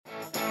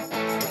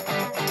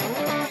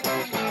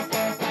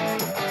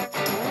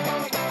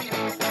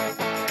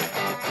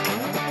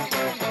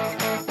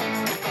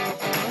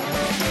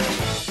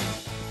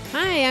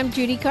am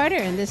Judy Carter,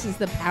 and this is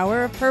the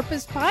Power of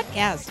Purpose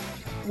podcast,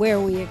 where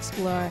we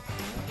explore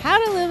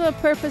how to live a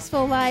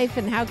purposeful life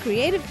and how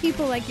creative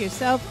people like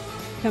yourself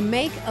can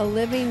make a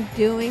living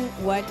doing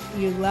what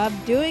you love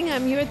doing.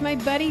 I'm here with my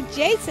buddy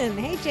Jason.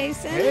 Hey,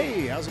 Jason.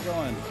 Hey, how's it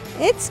going?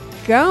 It's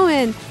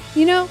going.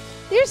 You know,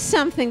 there's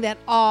something that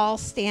all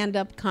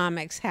stand-up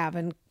comics have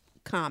in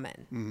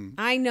common. Mm-hmm.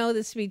 I know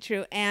this to be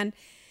true, and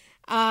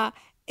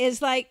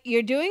it's like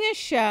you're doing a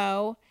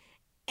show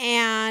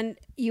and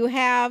you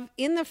have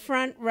in the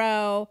front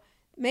row,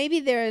 maybe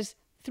there's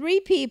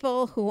 3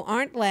 people who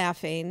aren't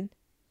laughing,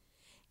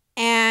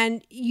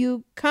 and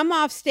you come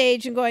off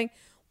stage and going,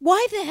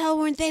 why the hell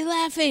weren't they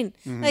laughing?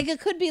 Mm-hmm. Like,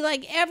 it could be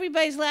like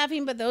everybody's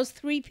laughing, but those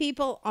 3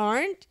 people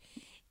aren't.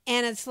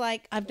 And it's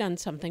like, I've done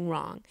something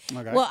wrong.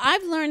 Okay. Well,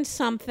 I've learned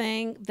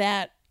something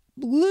that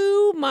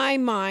blew my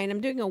mind.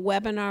 I'm doing a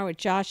webinar with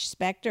Josh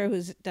Spector,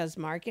 who does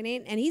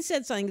marketing. And he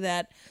said something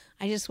that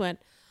I just went,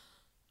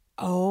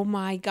 oh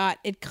my God.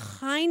 It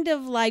kind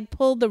of like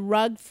pulled the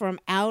rug from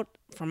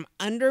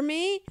under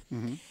me.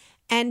 Mm-hmm.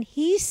 And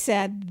he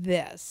said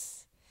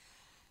this: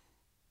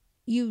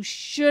 you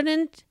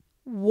shouldn't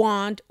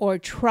want or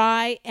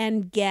try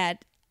and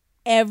get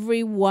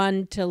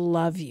everyone to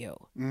love you.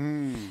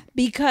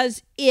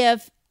 Because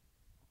it's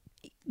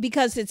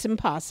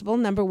impossible,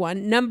 number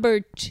one.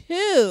 Number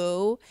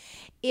two,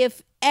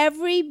 if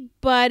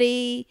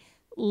everybody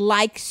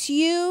likes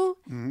you,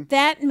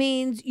 that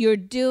means you're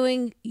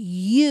doing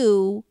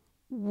you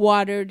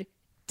watered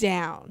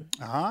down.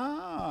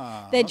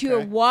 That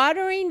you're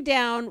watering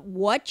down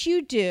what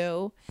you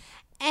do,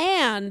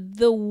 and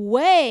the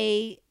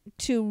way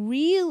to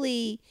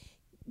really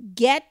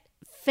get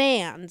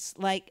fans,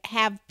 like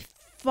have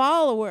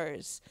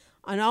followers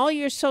on all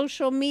your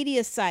social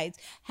media sites,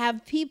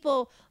 have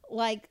people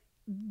like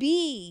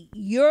be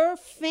your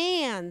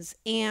fans,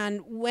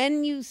 and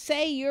when you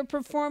say you're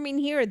performing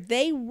here,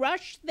 they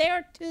rush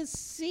there to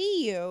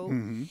see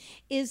you,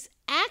 is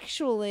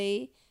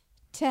actually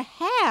to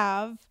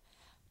have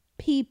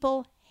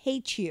people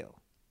hate you.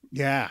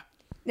 Yeah.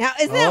 Now,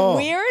 isn't that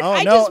weird?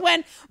 Just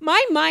went,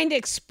 my mind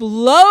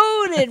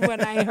exploded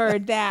when I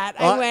heard that.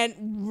 I went,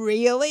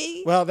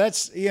 really? Well,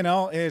 that's,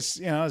 as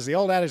the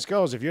old adage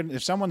goes,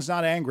 if someone's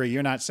not angry,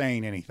 you're not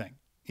saying anything.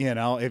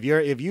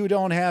 If you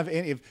don't have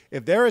any,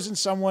 if there isn't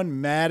someone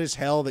mad as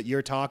hell that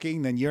you're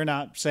talking, then you're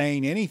not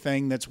saying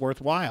anything that's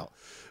worthwhile.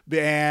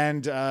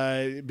 And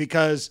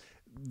because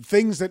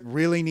things that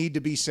really need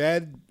to be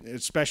said,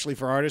 especially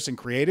for artists and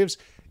creatives,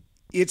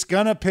 it's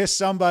going to piss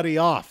somebody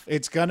off.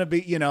 It's going to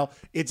be,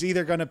 it's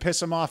either going to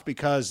piss them off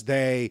because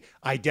they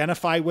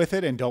identify with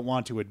it and don't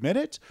want to admit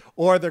it,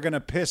 or they're going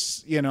to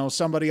piss,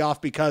 somebody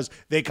off because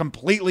they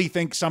completely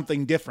think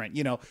something different.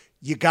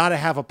 You got to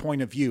have a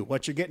point of view.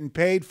 What you're getting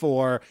paid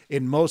for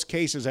in most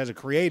cases as a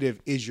creative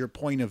is your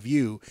point of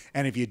view.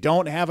 And if you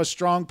don't have a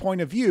strong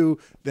point of view,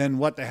 then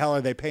what the hell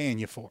are they paying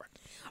you for?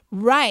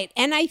 Right.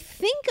 And I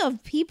think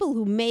of people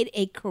who made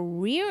a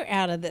career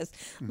out of this.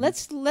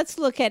 Mm-hmm. Let's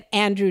look at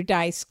Andrew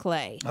Dice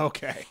Clay.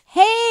 Okay.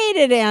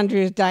 Hated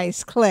Andrew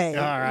Dice Clay.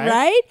 All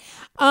right.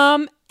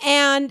 Right?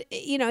 And,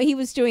 he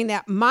was doing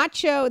that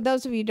macho.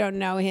 Those of you who don't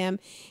know him,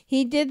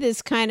 he did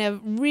this kind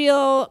of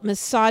real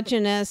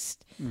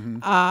misogynist,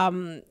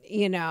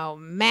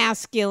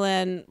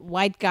 masculine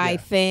white guy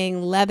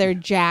thing, leather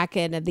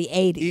jacket of the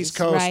 80s. East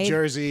Coast, right?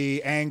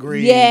 Jersey,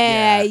 angry.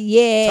 Yeah.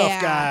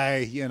 Tough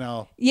guy,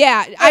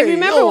 Yeah, hey, I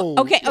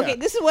remember. Okay, yeah.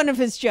 This is one of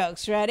his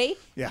jokes. Ready?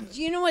 Yeah.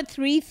 Do you know what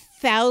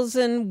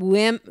 3,000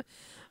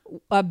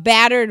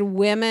 battered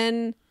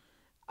women...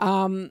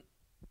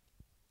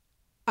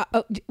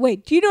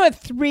 wait, do you know what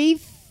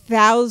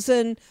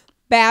 3,000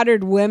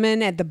 battered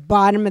women at the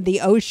bottom of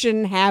the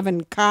ocean have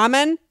in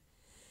common?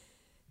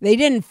 They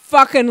didn't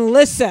fucking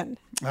listen.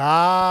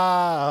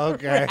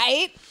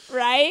 Okay.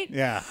 Right?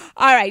 Yeah.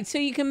 All right, so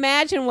you can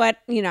imagine what,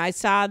 I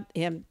saw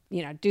him,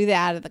 do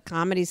that at the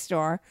Comedy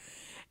Store.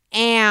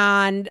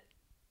 And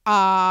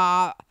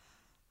I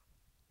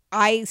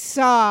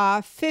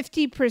saw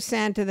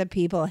 50% of the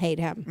people hate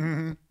him.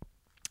 Mm-hmm.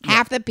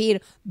 Half the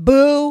people,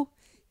 boo,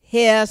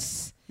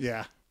 hiss.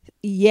 Yeah,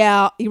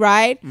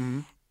 right?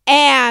 Mm-hmm.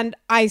 And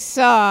I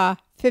saw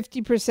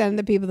 50% of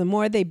the people, the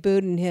more they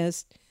booed and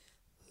hissed,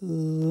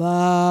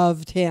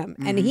 loved him.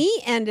 Mm-hmm. And he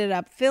ended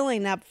up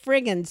filling up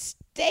friggin'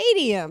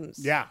 stadiums.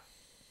 Yeah.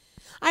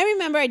 I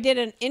remember I did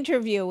an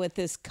interview with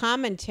this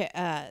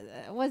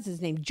what's his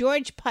name?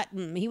 George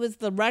Putnam. He was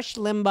the Rush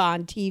Limbaugh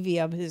on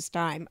TV of his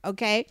time,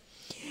 okay?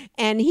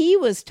 And he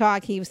was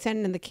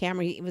sending in the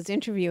camera, he was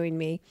interviewing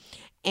me,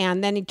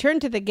 and then he turned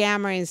to the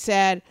camera and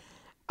said,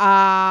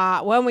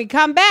 when we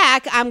come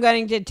back, I'm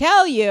going to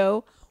tell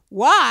you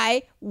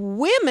why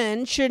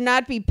women should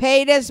not be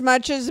paid as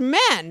much as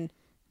men.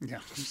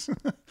 Yeah.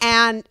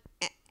 and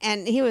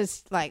he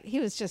was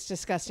just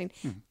disgusting.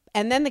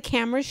 And then the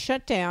cameras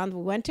shut down.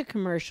 We went to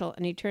commercial,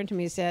 and he turned to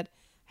me and said,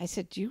 I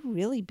said, do you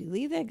really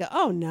believe that? I go,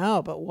 oh,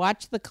 no, but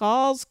watch the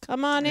calls.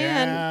 Come on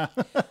in.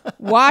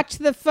 Watch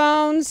the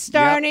phones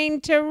starting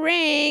to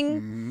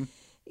ring. Mm-hmm.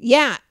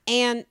 Yeah.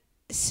 And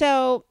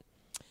so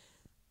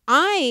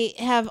I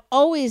have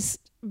always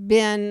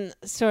been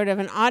sort of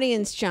an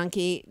audience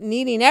junkie,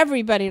 needing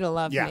everybody to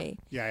love me.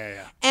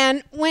 Yeah.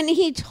 And when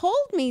he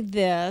told me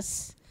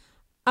this,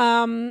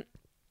 all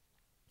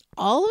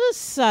of a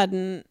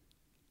sudden,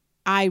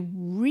 I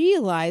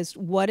realized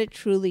what it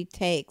truly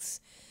takes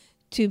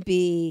to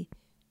be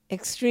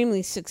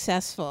extremely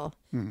successful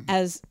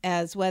as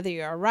whether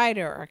you're a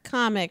writer or a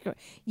comic.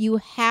 You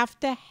have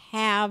to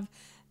have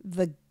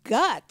the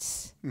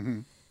guts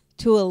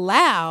to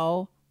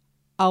allow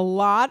a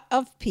lot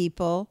of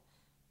people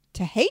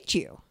to hate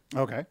you.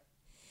 Okay.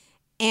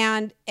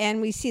 And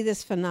we see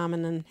this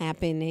phenomenon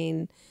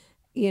happening,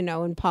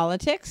 in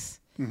politics,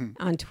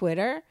 on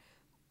Twitter,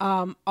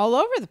 all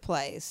over the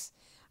place.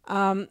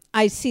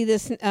 I see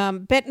this.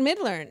 Bette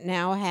Midler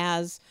now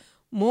has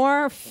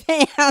more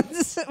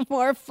fans,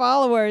 more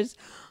followers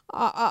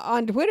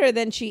on Twitter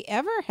than she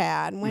ever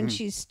had when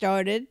she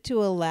started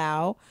to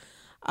allow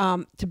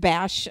to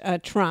bash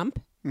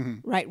Trump,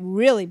 right?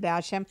 Really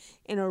bash him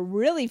in a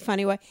really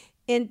funny way.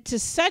 And to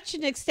such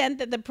an extent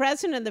that the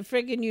president of the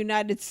friggin'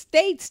 United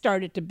States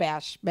started to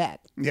bash Bette.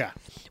 Yeah.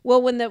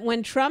 Well,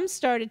 when Trump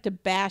started to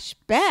bash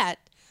Bette,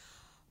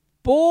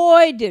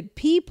 boy, did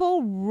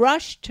people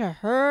rush to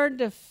her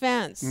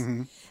defense.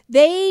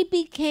 They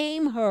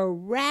became her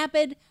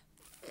rabid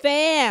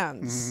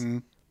fans.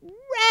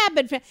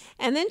 Rabid fans.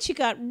 And then she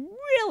got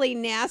really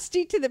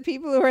nasty to the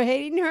people who were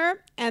hating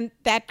her, and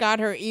that got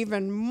her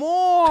even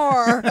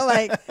more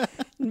like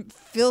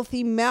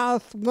filthy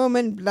mouth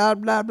woman, blah,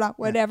 blah, blah,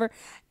 whatever.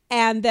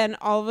 And then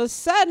all of a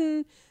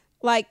sudden,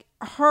 like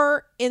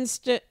her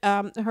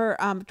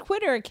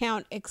Twitter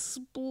account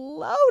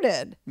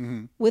exploded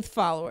with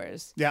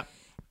followers. Yeah.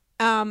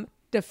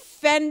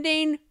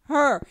 Defending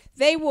her.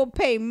 They will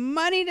pay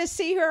money to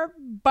see her,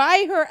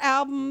 buy her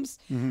albums,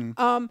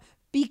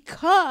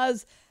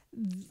 because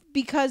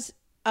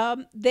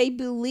they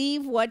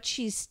believe what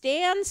she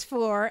stands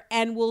for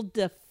and will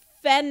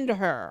defend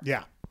her.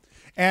 Yeah.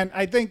 And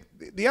I think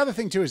the other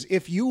thing too is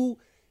if you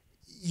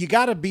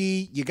gotta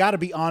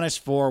be honest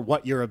for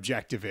what your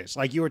objective is.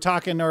 Like you were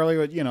talking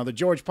earlier, the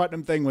George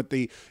Putnam thing with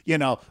the,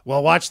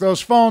 well, watch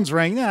those phones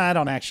ring. Nah, I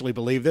don't actually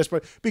believe this,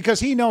 but because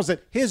he knows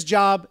that his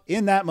job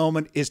in that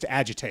moment is to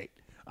agitate.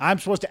 I'm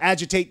supposed to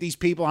agitate these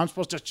people. I'm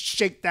supposed to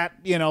shake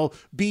that,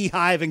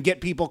 beehive and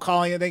get people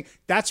calling and things.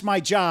 That's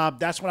my job.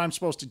 That's what I'm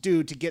supposed to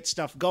do to get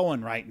stuff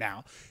going right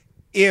now.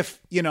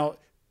 If,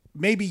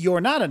 maybe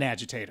you're not an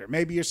agitator.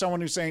 Maybe you're someone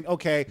who's saying,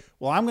 okay,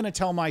 well, I'm going to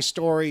tell my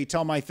story,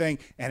 tell my thing.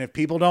 And if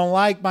people don't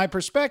like my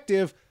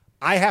perspective,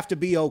 I have to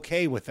be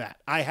okay with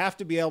that. I have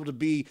to be able to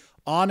be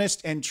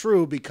honest and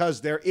true because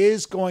there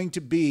is going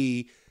to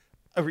be,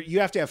 you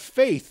have to have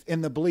faith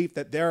in the belief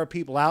that there are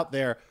people out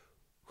there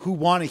who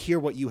want to hear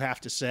what you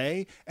have to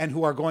say and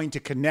who are going to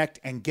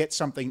connect and get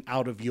something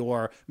out of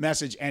your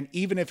message. And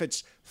even if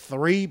it's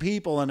 3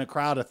 people in a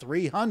crowd of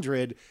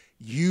 300,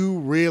 you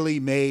really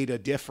made a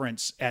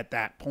difference at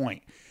that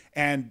point.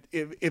 And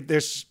if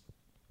there's,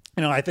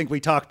 I think we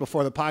talked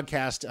before the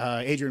podcast,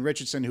 Adrian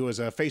Richardson, who is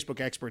a Facebook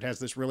expert, has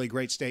this really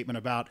great statement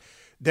about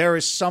there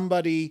is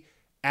somebody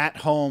at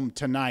home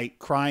tonight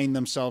crying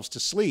themselves to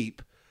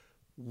sleep,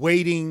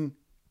 waiting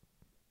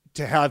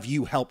to have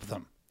you help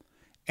them.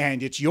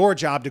 And it's your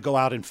job to go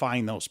out and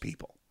find those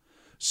people.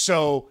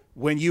 So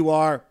when you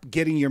are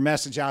getting your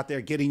message out there,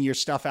 getting your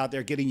stuff out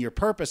there, getting your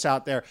purpose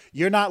out there,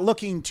 you're not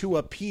looking to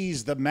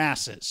appease the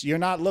masses. You're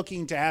not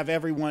looking to have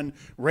everyone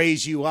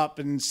raise you up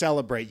and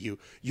celebrate you.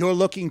 You're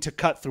looking to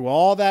cut through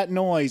all that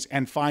noise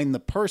and find the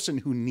person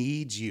who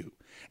needs you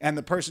and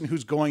the person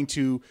who's going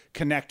to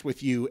connect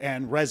with you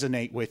and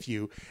resonate with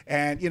you.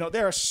 And,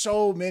 there are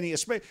so many,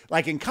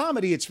 like in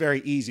comedy, it's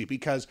very easy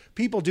because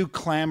people do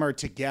clamor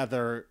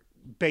together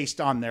based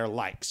on their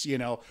likes.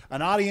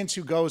 An audience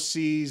who goes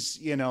sees,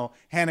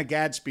 Hannah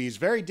Gadsby is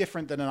very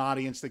different than an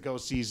audience that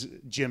goes sees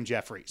Jim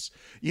Jeffries.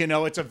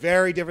 It's a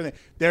very different thing.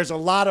 There's a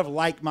lot of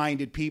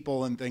like-minded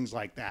people and things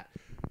like that.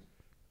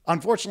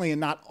 Unfortunately, in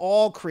not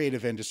all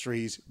creative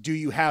industries do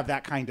you have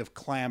that kind of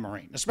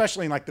clamoring,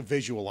 especially in like the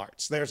visual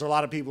arts. There's a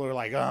lot of people who are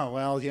like, oh,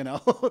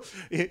 well,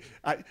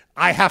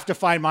 I have to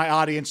find my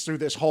audience through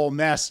this whole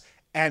mess,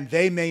 and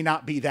they may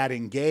not be that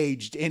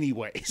engaged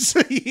anyways,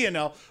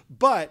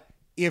 but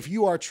if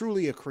you are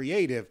truly a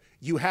creative,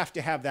 you have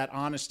to have that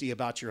honesty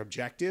about your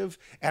objective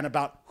and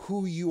about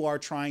who you are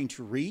trying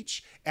to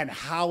reach and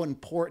how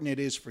important it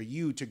is for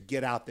you to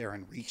get out there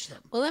and reach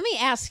them. Well, let me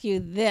ask you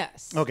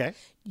this. Okay.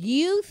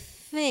 You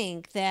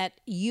think that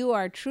you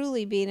are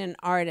truly being an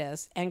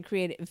artist and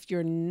creative if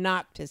you're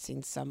not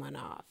pissing someone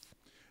off?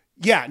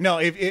 Yeah,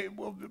 no,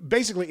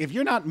 basically, if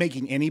you're not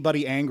making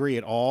anybody angry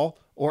at all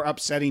or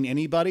upsetting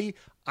anybody,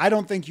 I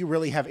don't think you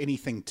really have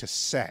anything to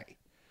say.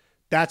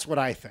 That's what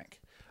I think.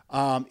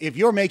 If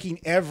you're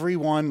making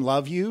everyone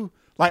love you,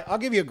 like I'll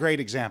give you a great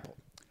example.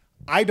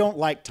 I don't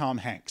like Tom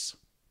Hanks.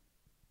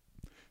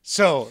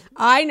 So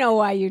I know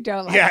why you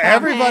don't like Tom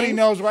everybody Hanks.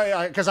 Knows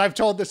why, because I've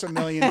told this a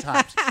million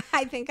times.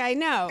 I think I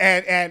know.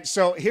 And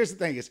so here's the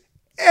thing is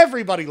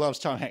everybody loves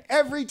Tom Hanks.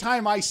 Every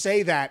time I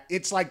say that,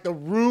 it's like the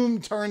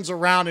room turns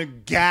around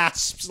and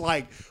gasps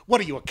like,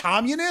 what are you, a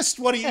communist?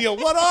 What are you,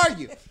 what are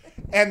you?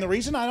 And the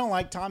reason I don't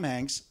like Tom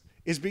Hanks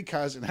is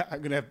because, and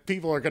I'm gonna have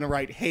people are gonna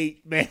write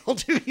hate mail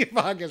to your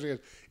podcast,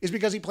 is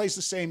because he plays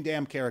the same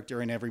damn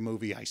character in every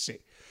movie I see.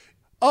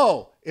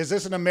 Oh, is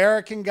this an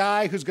American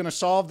guy who's going to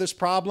solve this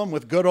problem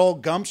with good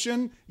old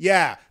gumption?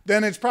 Yeah,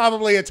 then it's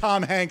probably a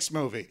Tom Hanks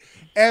movie.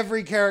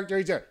 Every character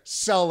he's there,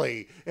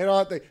 Sully, and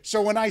all that.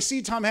 So when I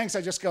see Tom Hanks, I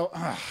just go,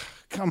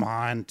 come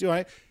on.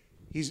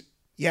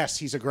 Yes,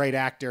 he's a great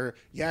actor.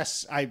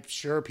 Yes, I'm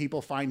sure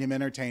people find him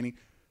entertaining,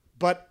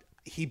 but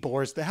he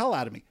bores the hell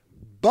out of me.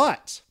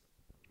 But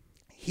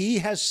he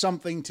has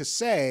something to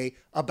say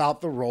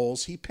about the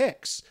roles he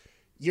picks.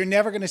 You're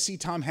never going to see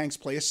Tom Hanks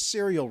play a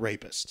serial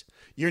rapist.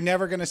 You're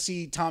never going to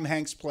see Tom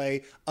Hanks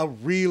play a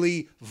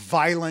really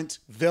violent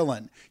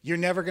villain. You're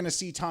never going to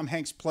see Tom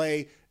Hanks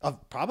play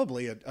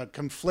probably a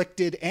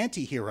conflicted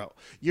anti-hero.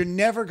 You're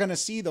never going to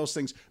see those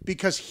things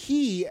because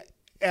he,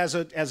 as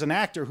an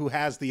actor who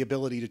has the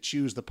ability to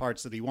choose the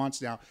parts that he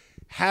wants now,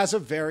 has a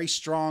very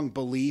strong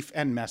belief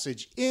and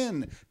message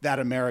in that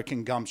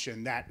American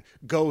gumption, that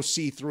go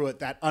see through it,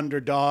 that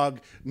underdog,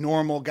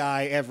 normal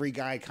guy, every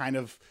guy kind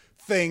of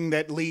thing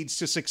that leads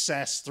to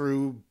success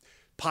through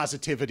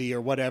positivity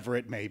or whatever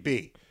it may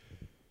be.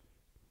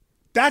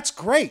 That's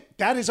great.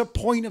 That is a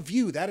point of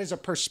view. That is a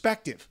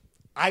perspective.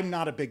 I'm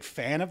not a big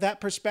fan of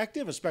that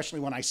perspective, especially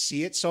when I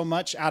see it so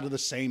much out of the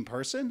same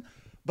person.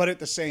 But at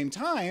the same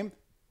time,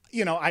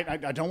 you know, I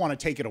don't want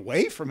to take it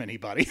away from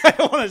anybody. I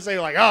don't want to say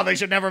like, oh, they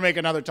should never make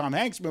another Tom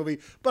Hanks movie,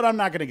 but I'm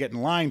not going to get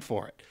in line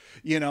for it.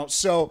 You know,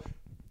 so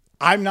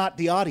I'm not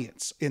the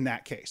audience in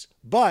that case.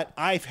 But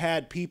I've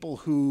had people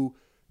who,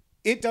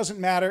 it doesn't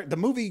matter. The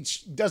movie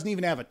doesn't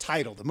even have a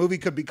title. The movie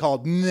could be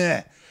called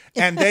Meh.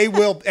 And they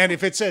will, and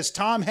if it says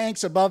Tom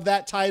Hanks above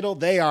that title,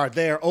 they are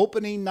there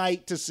opening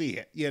night to see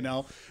it, you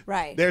know?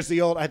 Right. There's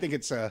the old, I think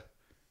it's a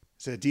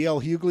D.L.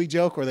 Hughley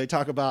joke where they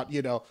talk about,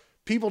 you know,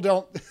 people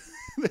don't,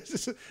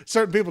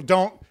 certain people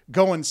don't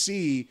go and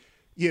see,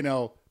 you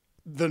know,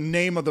 the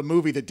name of the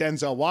movie that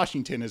Denzel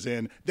Washington is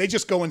in. They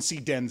just go and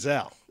see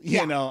Denzel.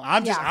 You know,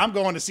 I'm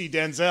going to see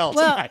Denzel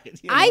tonight.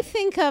 You know? I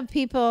think of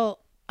people,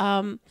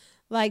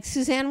 like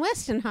Suzanne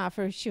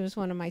Westenhofer. She was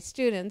one of my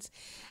students,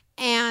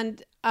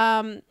 and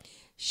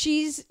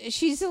she's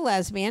a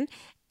lesbian,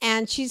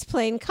 and she's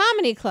playing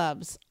comedy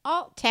clubs,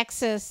 all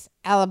Texas,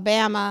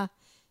 Alabama,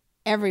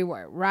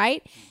 everywhere,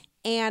 right?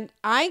 And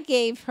I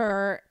gave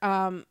her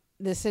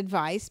this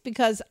advice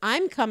because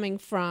I'm coming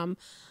from,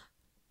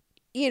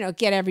 you know,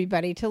 get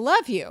everybody to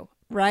love you,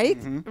 right?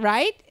 Mm-hmm.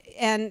 Right?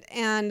 And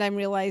I'm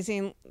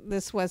realizing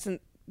this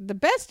wasn't the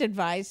best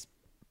advice,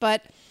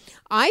 but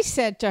I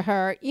said to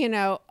her, you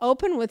know,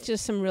 open with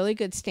just some really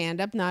good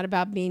stand-up, not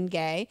about being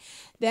gay.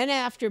 Then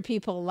after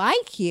people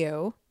like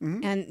you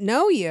and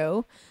know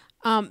you,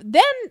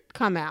 then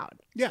come out.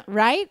 Yeah.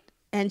 Right?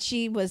 And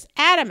she was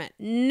adamant.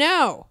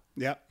 No.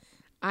 Yeah.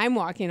 I'm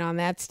walking on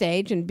that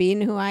stage and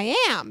being who I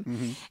am.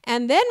 Mm-hmm.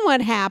 And then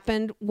what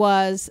happened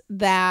was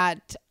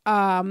that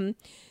a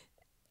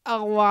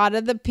lot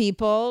of the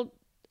people,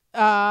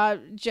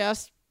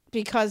 just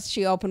because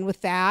she opened with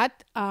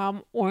that,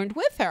 weren't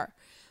with her.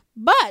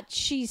 But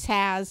she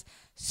has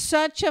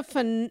such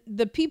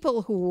the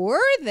people who were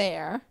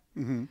there,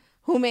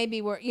 who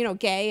maybe were, you know,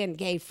 gay and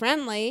gay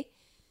friendly,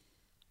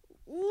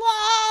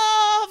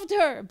 loved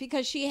her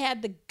because she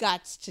had the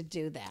guts to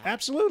do that.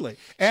 Absolutely.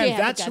 And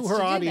that's who her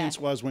audience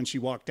was when she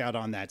walked out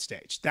on that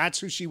stage.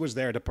 That's who she was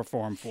there to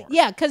perform for.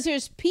 Yeah, because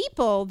there's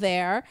people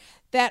there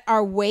that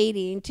are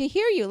waiting to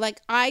hear you. Like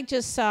I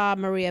just saw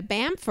Maria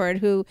Bamford,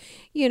 who,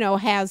 you know,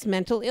 has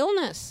mental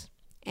illness.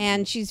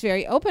 And she's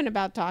very open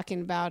about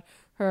talking about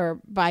her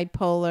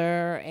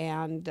bipolar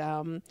and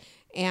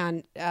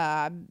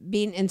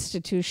being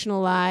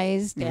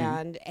institutionalized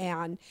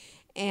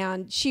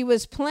and she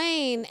was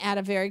playing at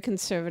a very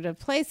conservative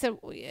place.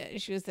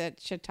 She was at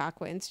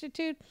Chautauqua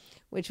Institute,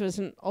 which was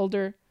an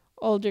older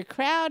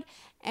crowd,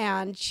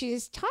 and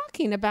she's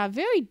talking about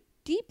very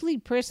deeply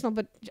personal,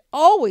 but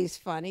always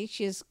funny.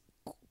 She has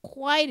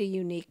quite a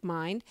unique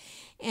mind.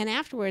 And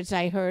afterwards,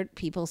 I heard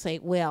people say,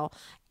 "Well,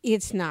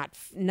 it's not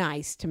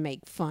nice to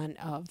make fun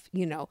of,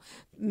 you know,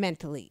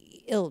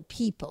 mentally ill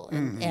people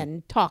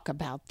and talk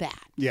about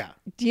that." Yeah.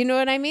 Do you know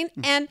what I mean?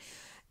 And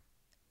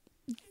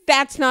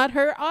that's not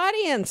her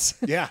audience.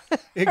 Yeah,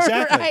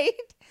 exactly. Right?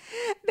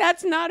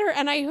 That's not her.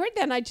 And I heard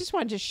that and I just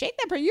wanted to shake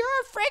that. But you're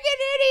a friggin'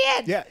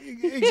 idiot. Yeah,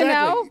 exactly. You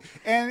know?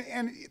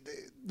 And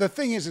the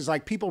thing is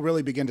like people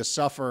really begin to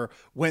suffer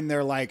when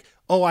they're like,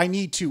 oh, I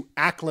need to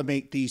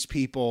acclimate these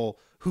people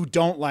who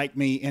don't like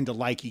me into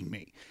liking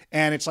me.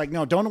 And it's like,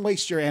 no, don't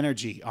waste your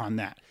energy on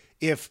that.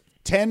 If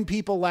 10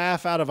 people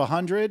laugh out of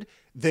 100,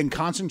 then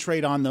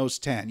concentrate on those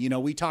 10. You know,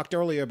 we talked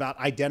earlier about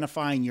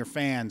identifying your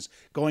fans,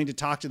 going to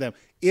talk to them.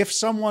 If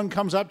someone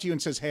comes up to you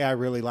and says, hey, I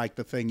really like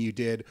the thing you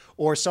did,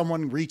 or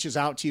someone reaches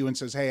out to you and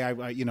says, hey, I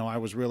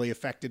was really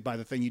affected by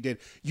the thing you did,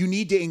 you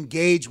need to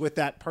engage with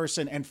that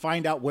person and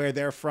find out where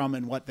they're from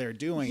and what they're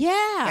doing.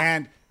 Yeah.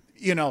 And,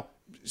 you know,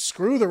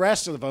 screw the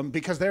rest of them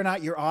because they're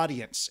not your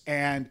audience.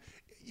 And,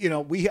 you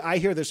know, I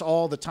hear this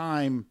all the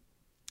time,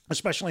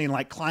 especially in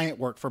like client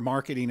work for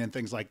marketing and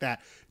things like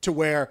that, to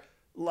where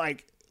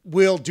like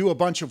we'll do a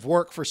bunch of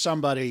work for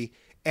somebody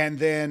and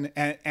then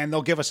and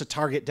they'll give us a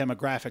target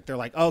demographic. They're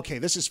like, okay,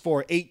 this is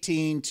for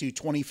 18 to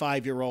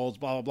 25-year-olds,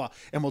 blah, blah, blah.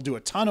 And we'll do a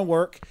ton of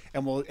work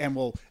and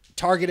we'll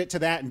target it to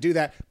that and do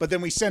that. But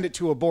then we send it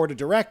to a board of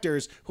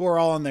directors who are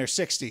all in their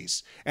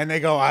 60s and they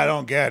go, I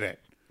don't get it.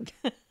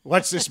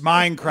 What's this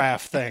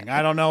Minecraft thing?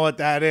 I don't know what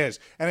that is.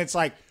 And it's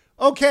like,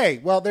 okay,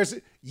 well,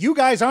 you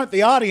guys aren't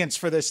the audience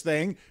for this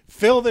thing.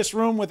 Fill this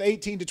room with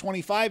 18 to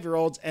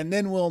 25-year-olds, and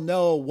then we'll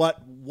know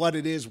what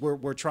it is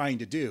we're trying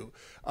to do.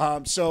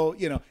 So,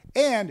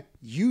 and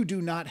you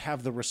do not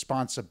have the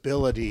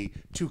responsibility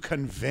to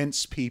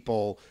convince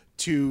people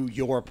to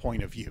your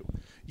point of view.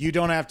 You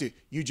don't have to.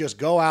 You just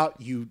go out,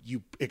 you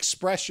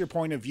express your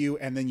point of view,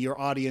 and then your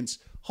audience,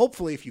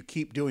 hopefully, if you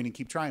keep doing and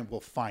keep trying,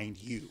 will find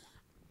you.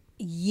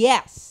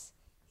 Yes.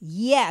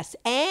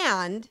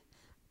 And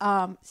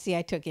see,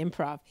 I took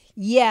improv.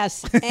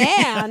 Yes.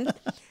 And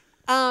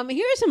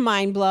here's a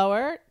mind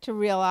blower to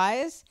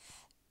realize.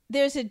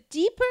 There's a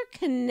deeper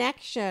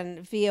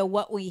connection via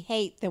what we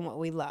hate than what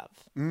we love.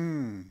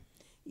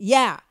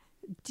 Yeah.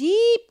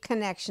 Deep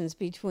connections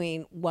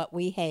between what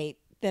we hate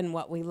than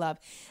what we love.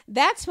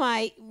 That's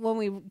why when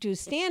we do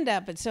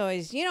stand-up, it's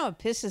always, it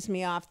pisses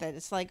me off that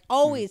it's like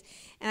always.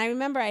 And I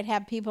remember I'd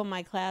have people in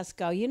my class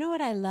go, you know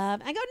what I love?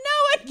 I go,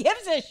 no one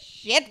gives a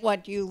shit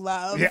what you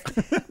love. Yeah.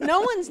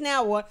 No one's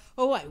now,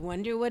 I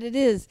wonder what it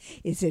is.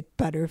 Is it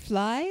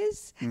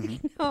butterflies?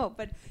 No,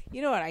 but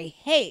you know what I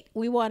hate?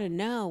 We want to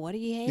know, what do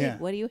you hate? Yeah.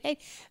 What do you hate?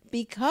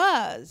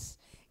 Because,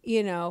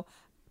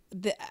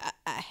 the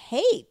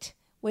hate,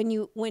 when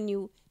you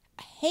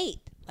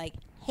hate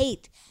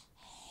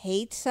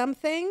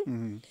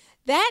something,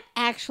 that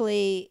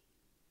actually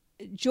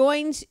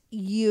joins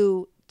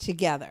you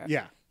together.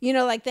 Yeah.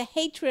 Like the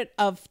hatred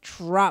of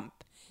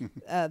Trump,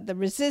 the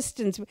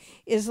resistance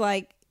is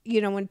like,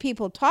 when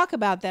people talk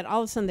about that,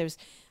 all of a sudden there's,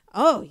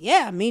 oh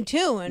yeah, me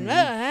too. And,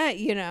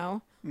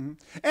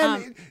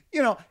 And,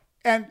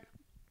 and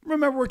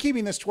remember, we're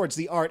keeping this towards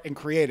the art and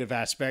creative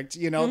aspect.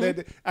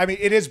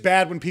 It is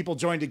bad when people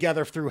join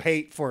together through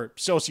hate for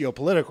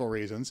socio-political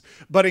reasons,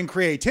 but in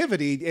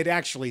creativity, it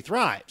actually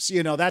thrives.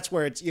 That's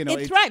where it's,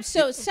 it thrives.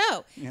 So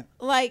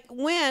like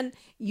when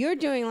you're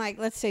doing, like,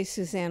 let's say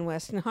Suzanne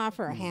Westenhofer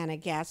or Hannah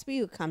Gatsby,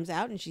 who comes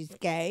out and she's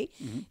gay,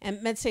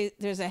 and let's say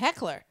there's a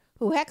heckler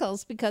who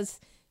heckles because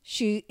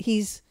she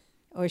is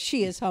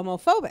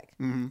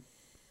homophobic.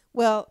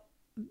 Well,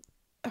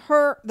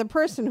 the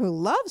person who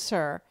loves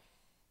her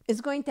is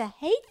going to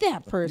hate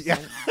that person,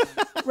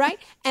 right?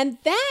 And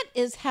that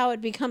is how it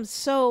becomes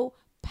so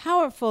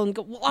powerful and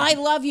go, well, I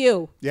love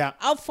you. Yeah.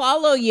 I'll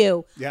follow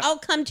you. Yeah. I'll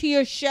come to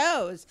your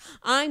shows.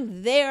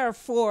 I'm there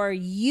for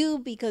you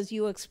because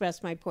you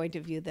express my point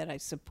of view that I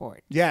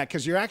support. Yeah,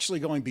 because you're actually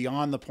going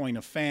beyond the point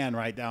of fan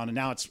right now, and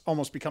now it's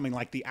almost becoming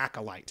like the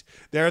acolyte.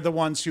 They're the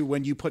ones who,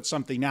 when you put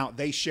something out,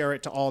 they share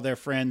it to all their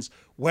friends,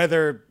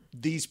 whether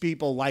these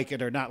people like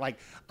it or not. Like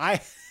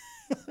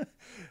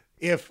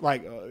if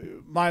like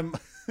my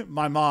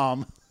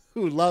mom,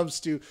 who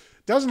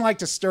doesn't like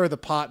to stir the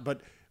pot,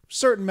 but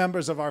certain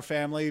members of our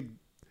family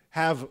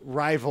have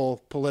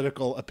rival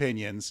political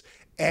opinions,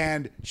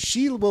 and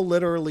she will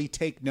literally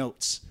take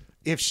notes.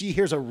 If she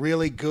hears a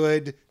really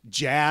good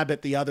jab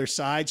at the other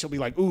side, she'll be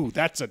like, ooh,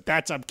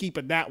 I'm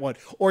keeping that one.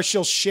 Or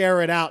she'll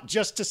share it out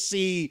just to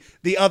see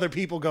the other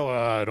people go,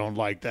 oh, I don't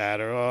like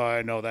that. Or, oh,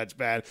 I know that's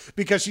bad.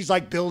 Because she's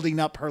like building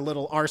up her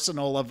little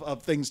arsenal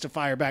of things to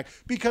fire back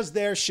because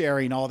they're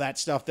sharing all that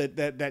stuff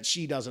that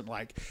she doesn't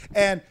like.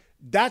 And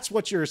that's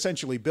what you're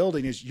essentially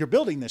building, is you're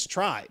building this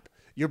tribe.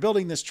 You're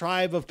building this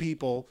tribe of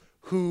people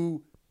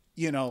who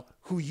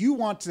you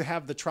want to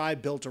have the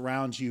tribe built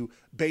around you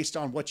based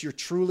on what you're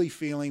truly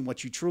feeling,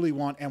 what you truly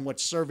want, and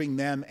what's serving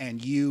them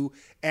and you,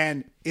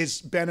 and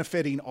is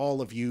benefiting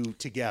all of you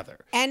together.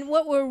 And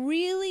what we're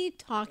really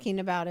talking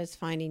about is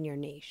finding your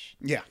niche.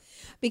 Yeah.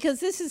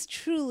 Because this is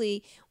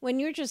truly, when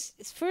you're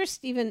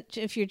even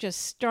if you're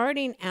just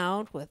starting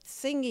out with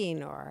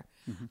singing or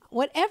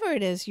whatever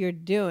it is you're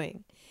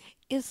doing,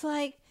 it's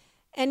like,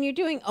 and you're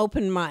doing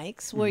open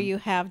mics where you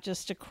have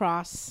just a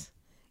cross,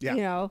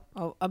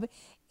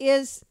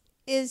 is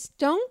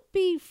don't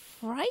be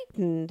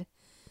frightened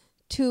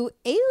to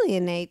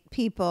alienate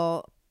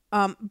people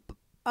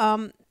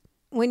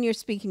when you're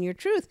speaking your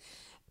truth,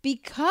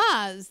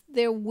 because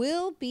there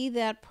will be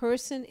that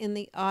person in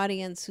the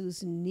audience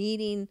who's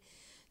needing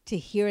to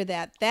hear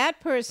that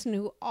person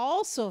who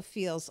also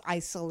feels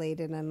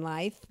isolated in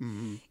life,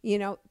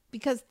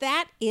 because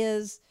that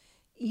is,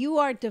 you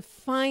are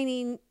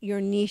defining your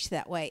niche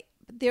that way.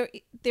 There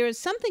is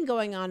something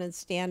going on in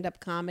stand-up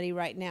comedy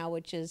right now,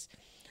 which is,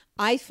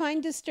 I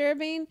find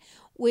disturbing,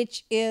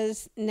 which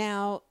is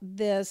now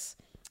this,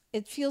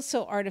 it feels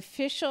so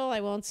artificial. I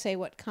won't say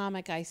what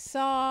comic I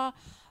saw,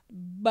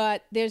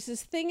 but there's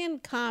this thing in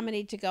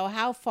comedy to go,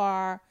 how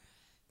far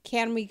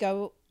can we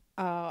go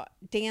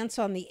dance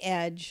on the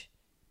edge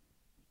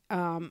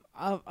of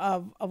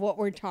what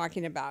we're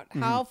talking about?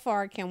 How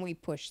far can we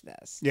push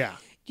this? Yeah.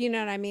 Do you know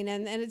what I mean?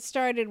 And it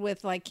started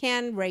with like,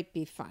 can rape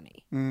be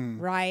funny?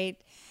 Right?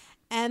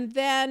 And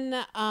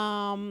then,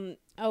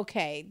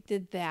 okay,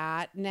 did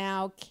that.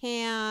 Now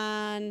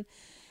and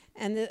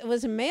it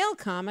was a male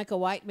comic, a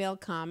white male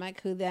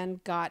comic, who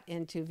then got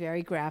into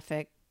very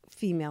graphic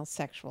female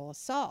sexual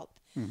assault.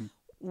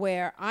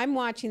 Where I'm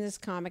watching this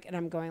comic and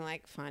I'm going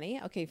like,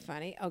 funny,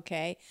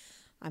 okay.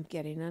 I'm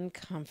getting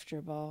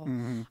uncomfortable.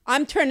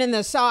 I'm turning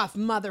this off,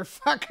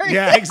 motherfucker.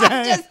 Yeah, exactly.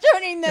 I'm just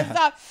turning this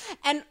off.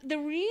 And the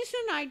reason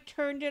I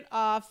turned it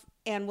off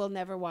and will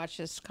never watch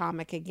this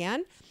comic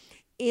again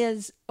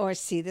or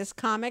see this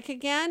comic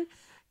again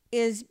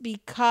is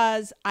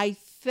because I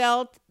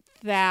felt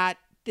that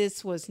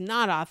this was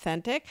not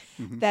authentic,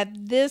 that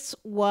this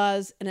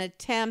was an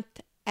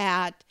attempt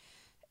at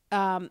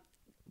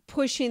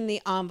pushing the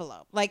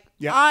envelope. Like,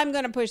 I'm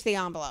going to push the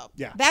envelope.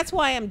 Yeah. That's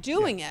why I'm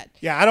doing it.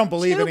 Yeah, I don't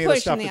believe any of the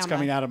stuff the that's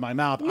coming out of my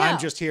mouth. No. I'm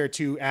just here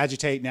to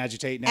agitate and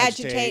just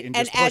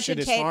push it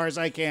as far as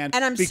I can.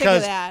 And I'm sick of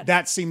because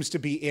that. seems to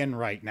be in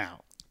right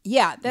now.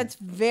 Yeah, that's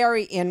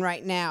very in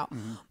right now.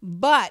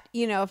 But,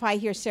 if I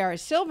hear Sarah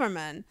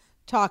Silverman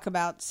talk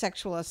about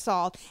sexual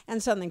assault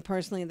and something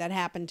personally that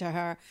happened to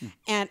her,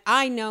 and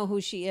I know who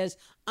she is,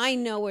 I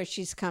know where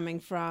she's coming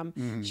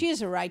from. She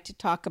has a right to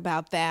talk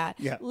about that.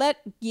 Yeah.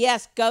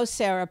 Yes, go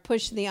Sarah,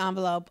 push the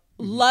envelope.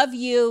 Love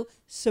you,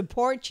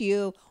 support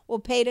you, will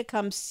pay to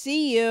come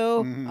see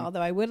you,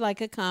 although I would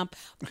like a comp.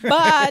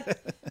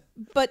 But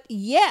but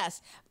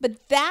yes,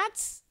 but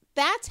that's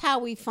how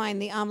we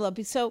find the envelope.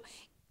 So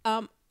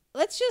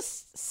let's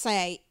just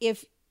say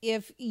if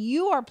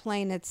you are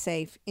playing it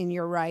safe in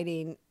your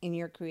writing, in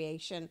your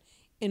creation,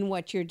 in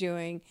what you're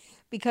doing,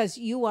 because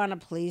you want to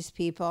please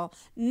people,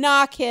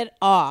 knock it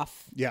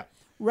off. Yeah.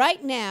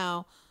 Right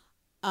now,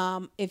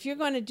 if you're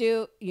going to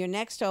do your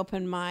next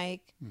open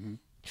mic,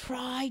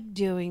 try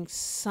doing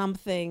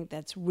something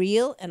that's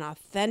real and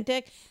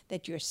authentic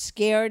that you're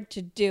scared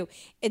to do.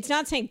 It's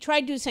not saying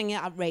try to do something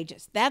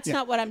outrageous. That's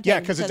not what I'm talking about. Yeah,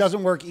 because it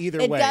doesn't work either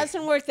way. It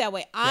doesn't work that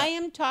way. I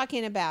am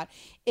talking about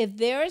if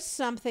there is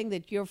something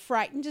that you're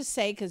frightened to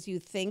say because you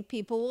think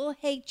people will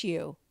hate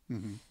you,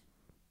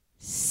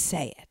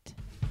 say it.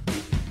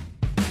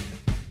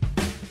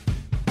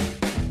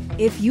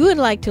 If you would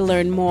like to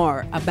learn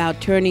more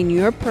about turning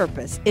your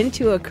purpose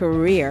into a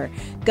career,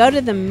 go to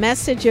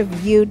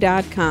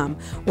themessageofyou.com,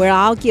 where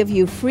I'll give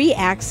you free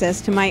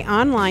access to my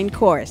online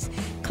course.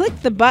 Click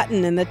the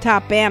button in the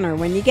top banner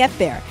when you get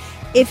there.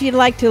 If you'd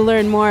like to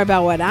learn more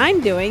about what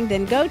I'm doing,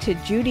 then go to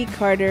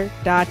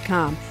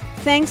judycarter.com.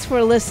 Thanks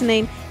for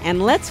listening,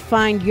 and let's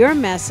find your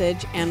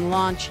message and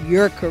launch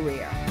your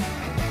career.